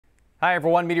Hi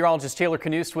everyone, meteorologist Taylor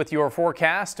Canoost with your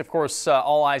forecast. Of course,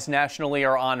 all eyes nationally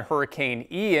are on Hurricane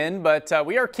Ian, but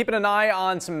we are keeping an eye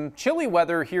on some chilly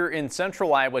weather here in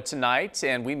central Iowa tonight,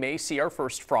 and we may see our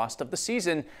first frost of the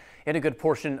season in a good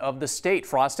portion of the state.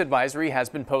 Frost advisory has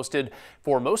been posted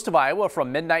for most of Iowa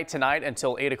from midnight tonight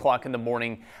until 8 o'clock in the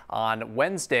morning on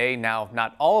Wednesday. Now,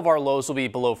 not all of our lows will be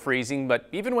below freezing, but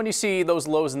even when you see those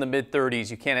lows in the mid-30s,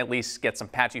 you can at least get some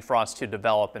patchy frost to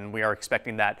develop, and we are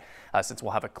expecting that since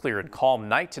we'll have a clear and calm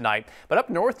night tonight. But up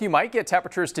north, you might get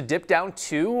temperatures to dip down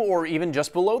to or even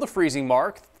just below the freezing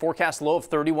mark. Forecast low of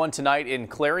 31 tonight in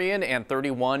Clarion and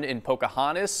 31 in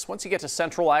Pocahontas. Once you get to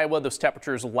central Iowa, those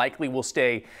temperatures likely will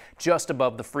stay just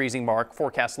above the freezing mark.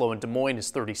 Forecast low in Des Moines is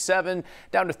 37,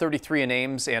 down to 33 in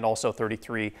Ames and also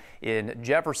 33 in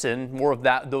Jefferson. More of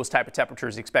those type of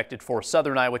temperatures expected for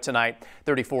southern Iowa tonight,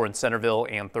 34 in Centerville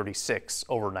and 36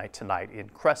 overnight tonight in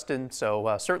Creston.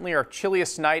 So certainly our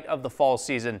chilliest night of the fall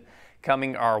season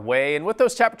coming our way. And with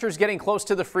those temperatures getting close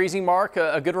to the freezing mark,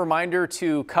 a good reminder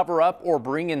to cover up or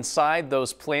bring inside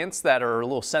those plants that are a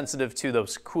little sensitive to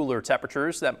those cooler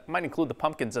temperatures. That might include the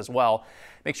pumpkins as well.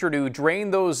 Make sure to drain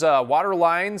those water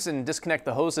lines and disconnect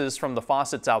the hoses from the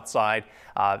faucets outside.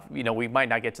 We might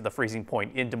not get to the freezing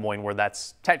point in Des Moines where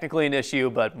that's technically an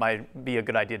issue, but might be a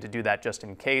good idea to do that just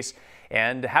in case.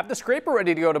 And have the scraper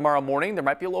ready to go tomorrow morning. There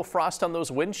might be a little frost on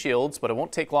those windshields, but it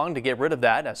won't take long to get rid of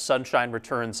that as sunshine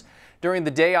returns during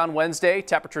the day on Wednesday.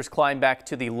 Temperatures climb back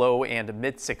to the low and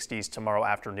mid 60s tomorrow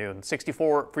afternoon.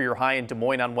 64 for your high in Des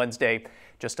Moines on Wednesday,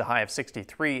 just a high of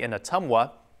 63 in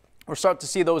Ottumwa. We'll start to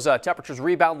see those temperatures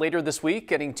rebound later this week,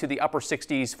 getting to the upper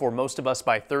 60s for most of us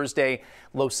by Thursday,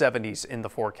 low 70s in the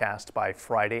forecast by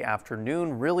Friday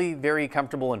afternoon. Really very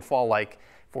comfortable and fall-like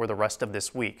for the rest of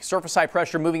this week. Surface high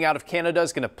pressure moving out of Canada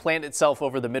is going to plant itself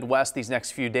over the Midwest these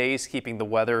next few days, keeping the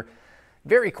weather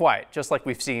very quiet, just like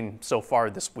we've seen so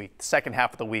far this week. The second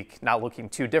half of the week not looking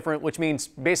too different, which means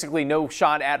basically no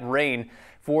shot at rain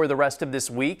for the rest of this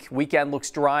week. Weekend looks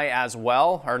dry as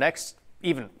well. Our next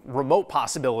even remote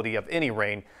possibility of any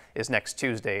rain is next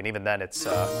Tuesday, and even then it's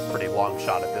a pretty long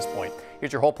shot at this point.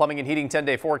 Here's your whole plumbing and heating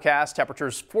 10-day forecast.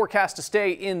 Temperatures forecast to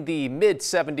stay in the mid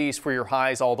 70s for your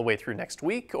highs all the way through next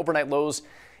week. Overnight lows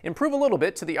improve a little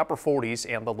bit to the upper 40s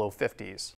and the low 50s.